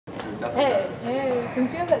Hey,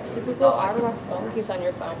 since you have that super cool Autobox phone case on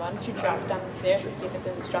your phone, why don't you drop it down the stairs and see if it's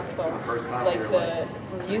indestructible, like the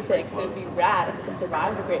music, so it'd be rad if it can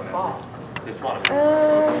survive the Great Fall.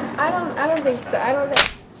 I don't think so. I don't think.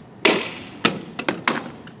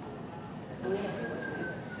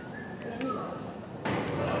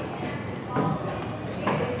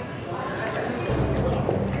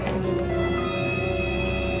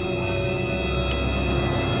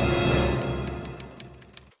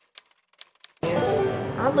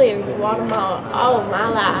 I've lived in Guatemala all of my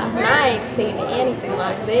life, and I ain't seen anything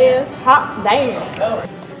like this. Hot damn.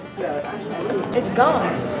 It's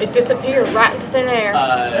gone. It disappeared right into thin air.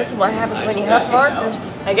 This is what happens when you huff markers.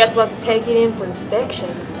 I guess we'll have to take it in for inspection.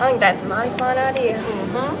 I think that's a mighty fun idea.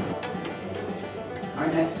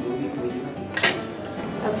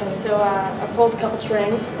 Okay, so I pulled a couple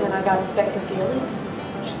strings, and I got Inspector Gillies.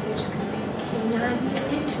 She said she's going to be a K9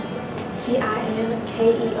 unit.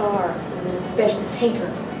 T-I-N-K-E-R. Special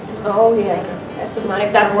tinker. Oh yeah. Tinker. That's a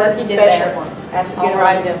mighty fun work you did there. That's a good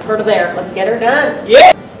idea. Put her there. Let's get her done.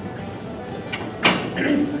 Yeah!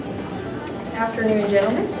 Afternoon,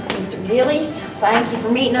 gentlemen. Mr. Gillies, thank you for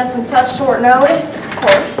meeting us on such short notice. Of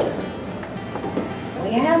course.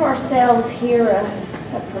 We have ourselves here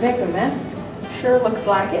a predicament. Sure looks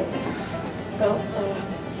like it. Well,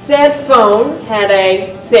 said phone had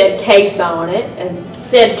a said case on it, and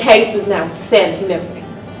said case is now said missing.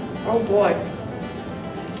 Oh boy.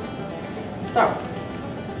 So,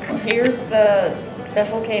 here's the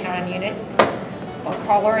special K9 unit. I'll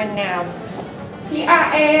call her in now.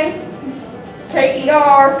 T-I-N-K-E-R.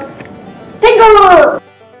 Tinker!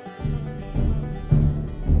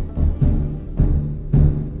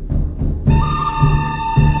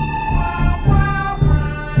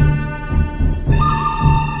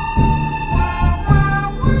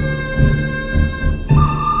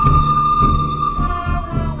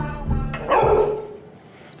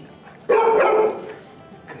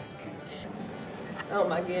 Oh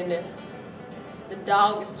my goodness. The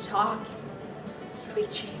dog is talking. Sweet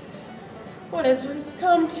Jesus. What has this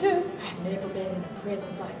come to? I've never been in a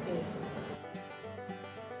presence like this.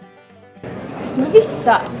 This movie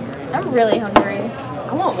sucks. I'm really hungry.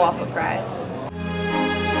 I want waffle fries.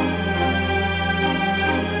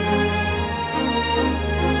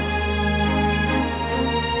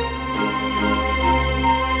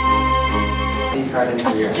 I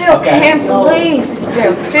still can't believe it's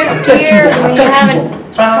been 50 years and we haven't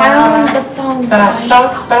found the phone.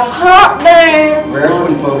 Hot damn! Where are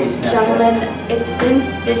twin fogies now? Gentlemen, it's been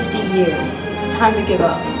 50 years. It's time to give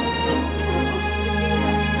up.